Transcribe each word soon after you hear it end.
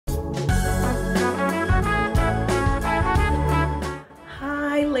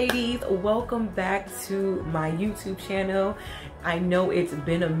welcome back to my YouTube channel. I know it's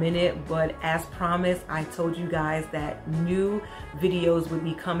been a minute, but as promised, I told you guys that new videos would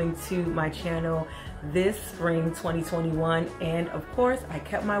be coming to my channel this spring 2021, and of course I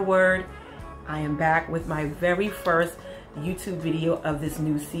kept my word. I am back with my very first YouTube video of this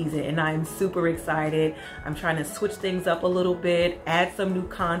new season, and I am super excited. I'm trying to switch things up a little bit, add some new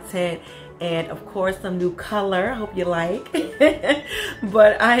content, and of course some new color. I hope you like.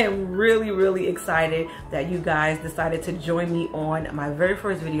 But I am really excited that you guys decided to join me on my very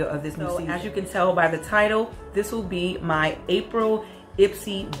first video of this new season. As you can tell by the title, this will be my April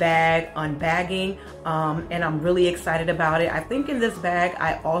Ipsy bag unbagging, and I'm really excited about it. I think in this bag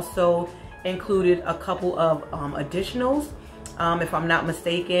I also included a couple of additionals, if I'm not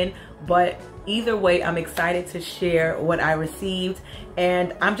mistaken, but either way I'm excited to share what I received,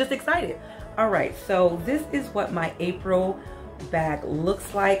 and I'm just excited. All right, so this is what my April bag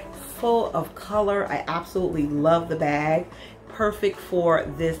looks like, full of color. I absolutely love the bag, perfect for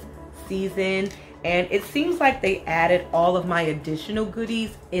this season. And it seems like they added all of my additional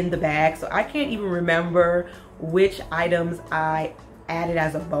goodies in the bag, so I can't even remember which items I added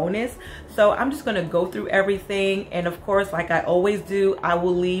as a bonus. So I'm just gonna go through everything, and of course, like I always do, I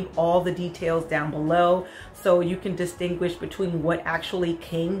will leave all the details down below so you can distinguish between what actually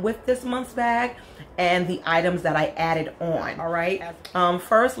came with this month's bag and the items that I added on. All right,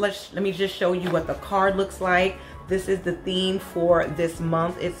 first let me just show you what the card looks like. This is the theme for this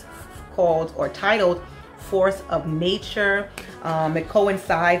month. It's called or titled Force of Nature. It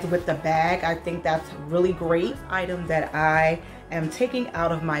coincides with the bag. I think that's really great. Item that I am taking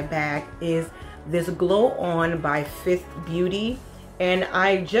out of my bag is this Glow On by Fifth Beauty, and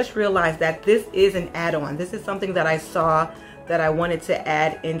I just realized that this is an add-on. This is something that I saw that I wanted to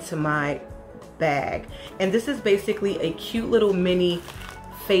add into my bag, and this is basically a cute little mini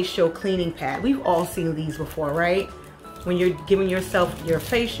facial cleaning pad. We've all seen these before, right? When you're giving yourself your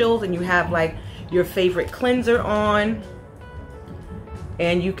facials and you have like your favorite cleanser on,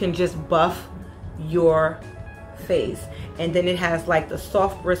 and you can just buff your face, and then it has like the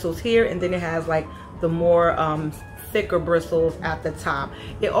soft bristles here, and then it has like the more thicker bristles at the top.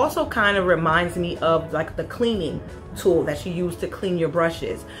 It also kind of reminds me of like the cleaning tool that you use to clean your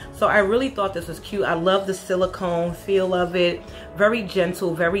brushes. So I really thought this was cute. I love the silicone feel of it. Very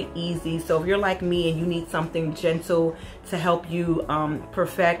gentle, very easy. So if you're like me and you need something gentle to help you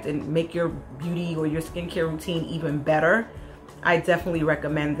perfect and make your beauty or your skincare routine even better, I definitely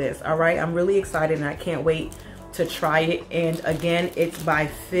recommend this. All right, I'm really excited and I can't wait to try it. And again, it's by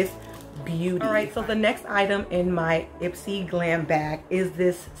Fifth Beauty. All right, so the next item in my Ipsy Glam bag is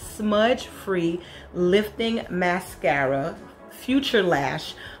this Smudge-Free Lifting Mascara Future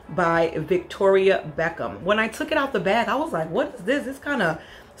Lash by Victoria Beckham. When I took it out the bag, I was like, what is this? It's got a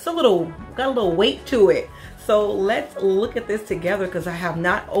little weight to it. So let's look at this together, because I have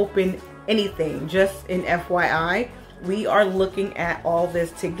not opened anything. Just in FYI, we are looking at all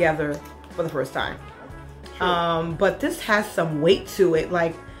this together for the first time. But this has some weight to it.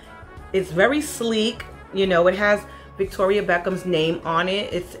 Like, it's very sleek, you know, it has Victoria Beckham's name on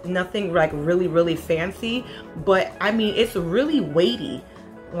it. It's nothing like really fancy, but I mean, it's really weighty.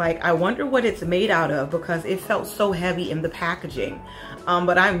 Like, I wonder what it's made out of, because it felt so heavy in the packaging.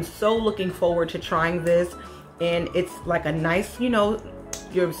 But I'm so looking forward to trying this, and it's like a nice, you know,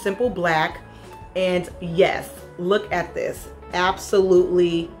 your simple black. And yes, look at this.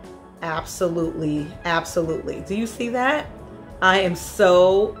 Absolutely. Do you see that? I am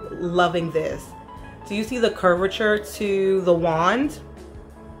so loving this. Do you see the curvature to the wand?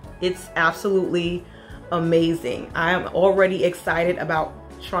 It's absolutely amazing. I am already excited about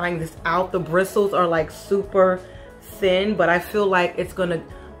trying this out. The bristles are like super thin, but I feel like it's gonna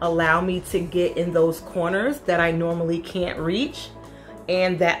allow me to get in those corners that I normally can't reach,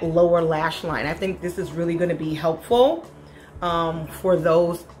 and that lower lash line. I think this is really gonna be helpful for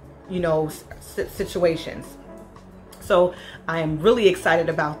those, you know, situations. So I am really excited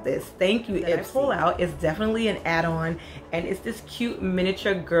about this. Thank you, Ipsy. Pull out is definitely an add-on, and it's this cute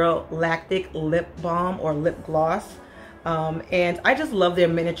miniature Girlactik lip balm or lip gloss. And I just love their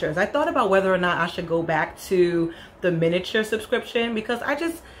miniatures. I thought about whether or not I should go back to the miniature subscription, because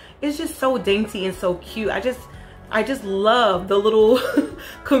it's just so dainty and so cute. I just love the little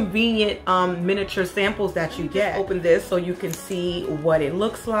convenient miniature samples that you get. Open this so you can see what it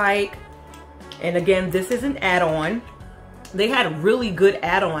looks like. And again, this is an add-on. They had really good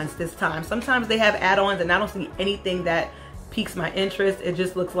add-ons this time. Sometimes they have add-ons and I don't see anything that piques my interest. It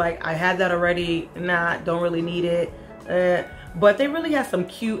just looks like I had that already. Nah, don't really need it. But they really have some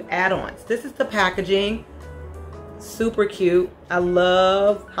cute add-ons. This is the packaging. Super cute. I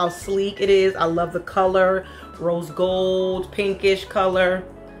love how sleek it is. I love the color, rose gold, pinkish color.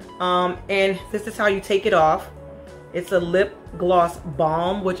 And this is how you take it off. It's a lip gloss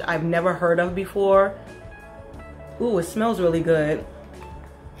balm, which I've never heard of before. Ooh, it smells really good.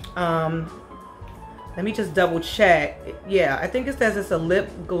 Let me just double check. Yeah, I think it says it's a lip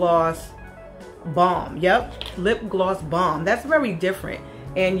gloss balm. Yep, lip gloss balm. That's very different.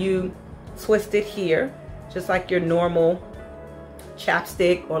 And you twist it here, just like your normal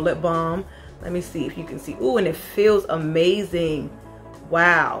chapstick or lip balm. Let me see if you can see. Ooh, and it feels amazing.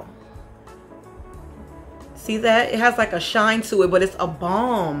 Wow. See that? It has like a shine to it, but it's a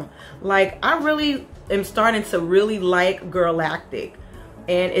balm. Like, I really am starting to really like GIRLACTIK.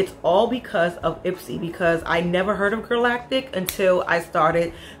 And it's all because of Ipsy, because I never heard of GIRLACTIK until I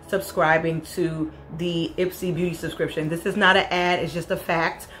started subscribing to the Ipsy beauty subscription. This is not an ad, it's just a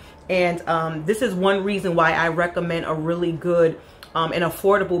fact. And this is one reason why I recommend a really good and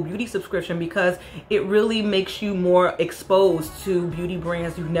affordable beauty subscription, because it really makes you more exposed to beauty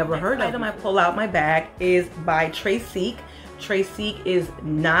brands you've never heard of. The item I pull out my bag is by TRÉSTIQUE. TRÉSTIQUE is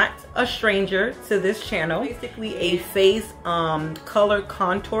not a stranger to this channel. Basically a face color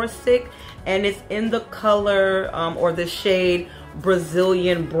contour stick, and it's in the color or the shade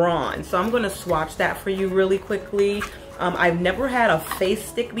Brazilian Bronze. So I'm going to swatch that for you really quickly. I've never had a face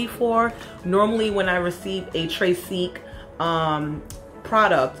stick before. Normally when I receive a TRÉSTIQUE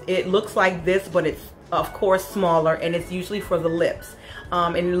product, it looks like this, but it's of course smaller, and it's usually for the lips.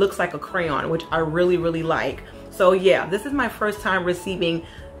 And it looks like a crayon, which I really, really like. So yeah, this is my first time receiving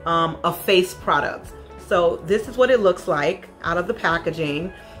a face product. So this is what it looks like out of the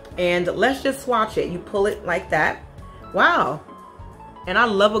packaging. And let's just swatch it. You pull it like that. Wow. And I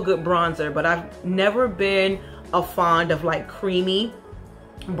love a good bronzer, but I've never been a fond of like creamy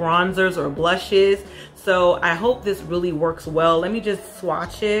bronzers or blushes. So I hope this really works well. Let me just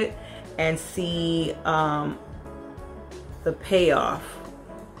swatch it and see the payoff.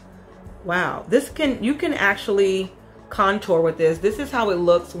 Wow, you can actually contour with this. This is how it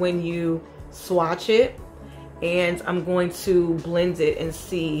looks when you swatch it. And I'm going to blend it and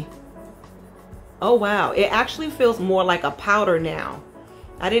see. Oh wow, it actually feels more like a powder now.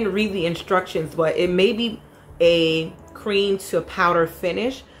 I didn't read the instructions, but it may be a cream to powder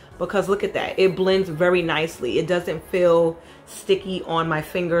finish, because look at that. It blends very nicely. It doesn't feel sticky on my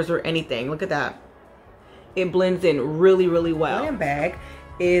fingers or anything. Look at that. It blends in really, really well. My bag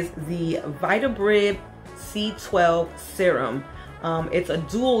is the VITABRID C12 serum. It's a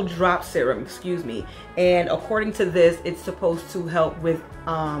dual drop serum, excuse me. And according to this, it's supposed to help with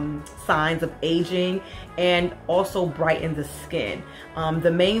signs of aging and also brighten the skin.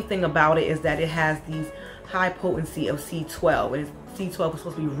 The main thing about it is that it has these high potency of C12, and C12 is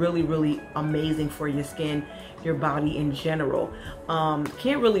supposed to be really, really amazing for your skin, your body in general.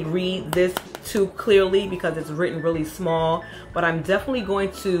 Can't really read this too clearly because it's written really small, but I'm definitely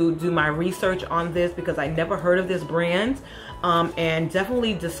going to do my research on this because I never heard of this brand, and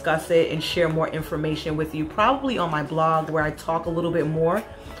definitely discuss it and share more information with you, probably on my blog, where I talk a little bit more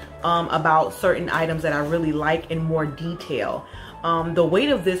about certain items that I really like in more detail. The weight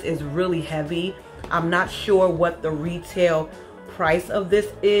of this is really heavy. I'm not sure what the retail price of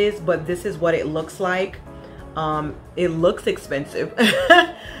this is, but this is what it looks like. It looks expensive,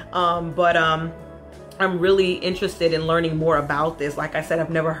 but I'm really interested in learning more about this. Like I said, I've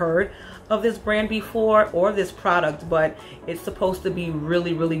never heard of this brand before or this product, but it's supposed to be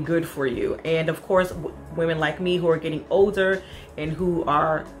really, really good for you. And of course, women like me who are getting older and who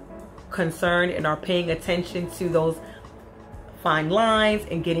are concerned and are paying attention to those fine lines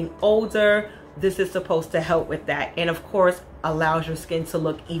and getting older, this is supposed to help with that, and of course allows your skin to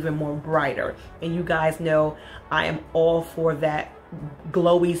look even more brighter. And you guys know I am all for that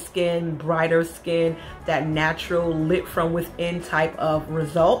glowy skin, brighter skin, that natural lit from within type of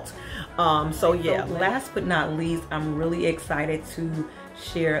result. So yeah, last but not least, I'm really excited to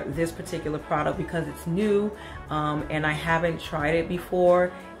share this particular product because it's new, and I haven't tried it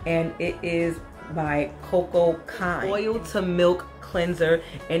before, and it is by COCOKIND oil to milk cleanser,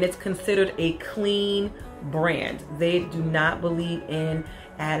 and it's considered a clean brand. They do not believe in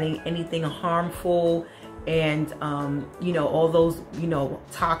adding anything harmful and you know, all those, you know,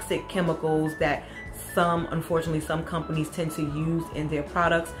 toxic chemicals that unfortunately, some companies tend to use in their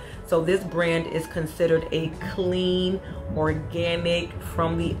products. So this brand is considered a clean, organic,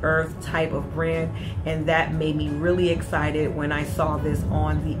 from the earth type of brand, and that made me really excited when I saw this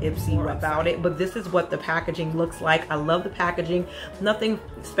on the Ipsy about it. But this is what the packaging looks like. I love the packaging. Nothing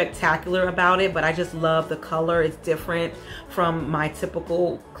spectacular about it, but I just love the color. It's different from my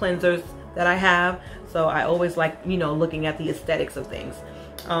typical cleansers that I have. So I always like, you know, looking at the aesthetics of things.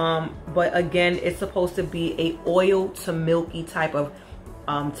 But again, it's supposed to be a oil to milky type of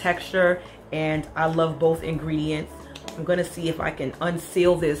texture, and I love both ingredients. I'm gonna see if I can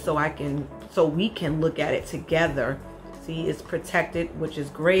unseal this so we can look at it together. See, it's protected, which is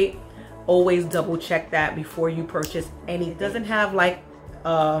great. Always double check that before you purchase anything. It doesn't have like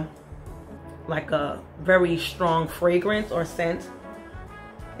a very strong fragrance or scent.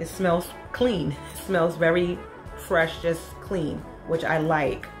 It smells clean. It smells very fresh, just clean, which I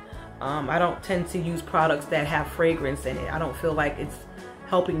like. I don't tend to use products that have fragrance in it. I don't feel like it's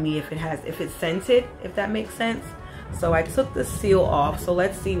helping me if it's scented, if that makes sense. So I took the seal off. So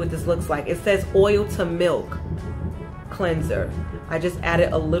let's see what this looks like. It says oil to milk cleanser. I just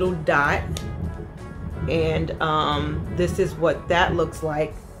added a little dot, and this is what that looks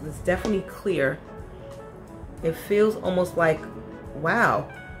like. It's definitely clear. It feels almost like, wow,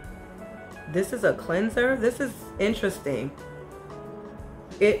 this is a cleanser. This is interesting.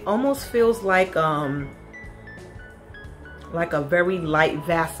 It almost feels like a very light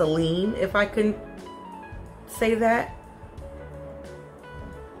Vaseline, if I can say that.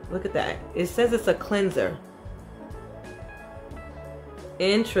 Look at that. It says it's a cleanser.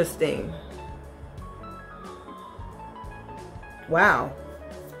 Interesting. Wow.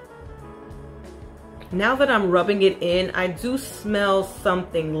 Now that I'm rubbing it in, I do smell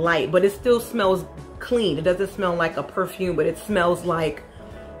something light, but it still smells clean. It doesn't smell like a perfume, but it smells like,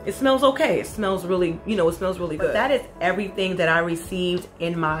 it smells okay. It smells really, you know, it smells really good. But that is everything that I received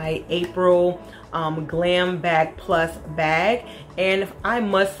in my April Glam Bag Plus bag. And I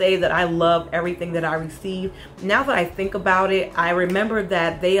must say that I love everything that I received. Now that I think about it, I remember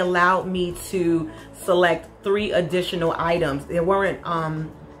that they allowed me to select 3 additional items. There weren't,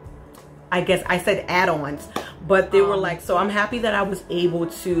 I guess I said add-ons, but they were like, so I'm happy that I was able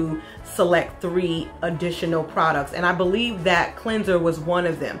to select 3 additional products, and I believe that cleanser was one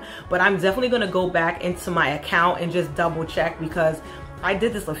of them. But I'm definitely going to go back into my account and just double check, because I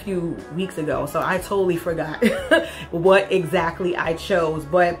did this a few weeks ago, so I totally forgot what exactly I chose.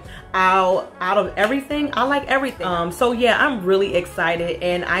 But out of everything, I like everything. So yeah, I'm really excited,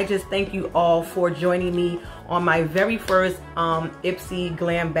 and I just thank you all for joining me on my very first Ipsy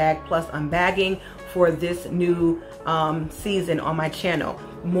Glam Bag Plus unbagging for this new season on my channel.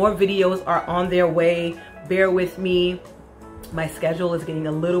 More videos are on their way. Bear with me. My schedule is getting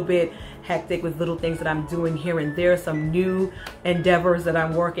a little bit hectic with little things that I'm doing here and there, some new endeavors that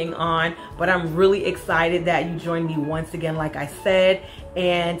I'm working on, but I'm really excited that you joined me once again, like I said,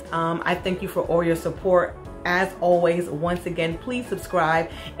 and I thank you for all your support. As always, once again, please subscribe,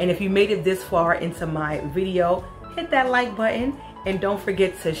 and if you made it this far into my video, hit that like button, and don't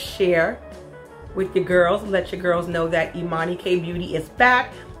forget to share with your girls. Let your girls know that 𝐼𝑚𝑎𝑛𝑖 Beauty is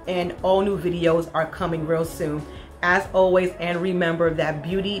back, and all new videos are coming real soon. As always, and remember that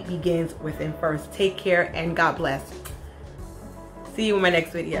beauty begins within first. Take care and God bless. See you in my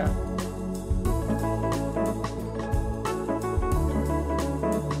next video.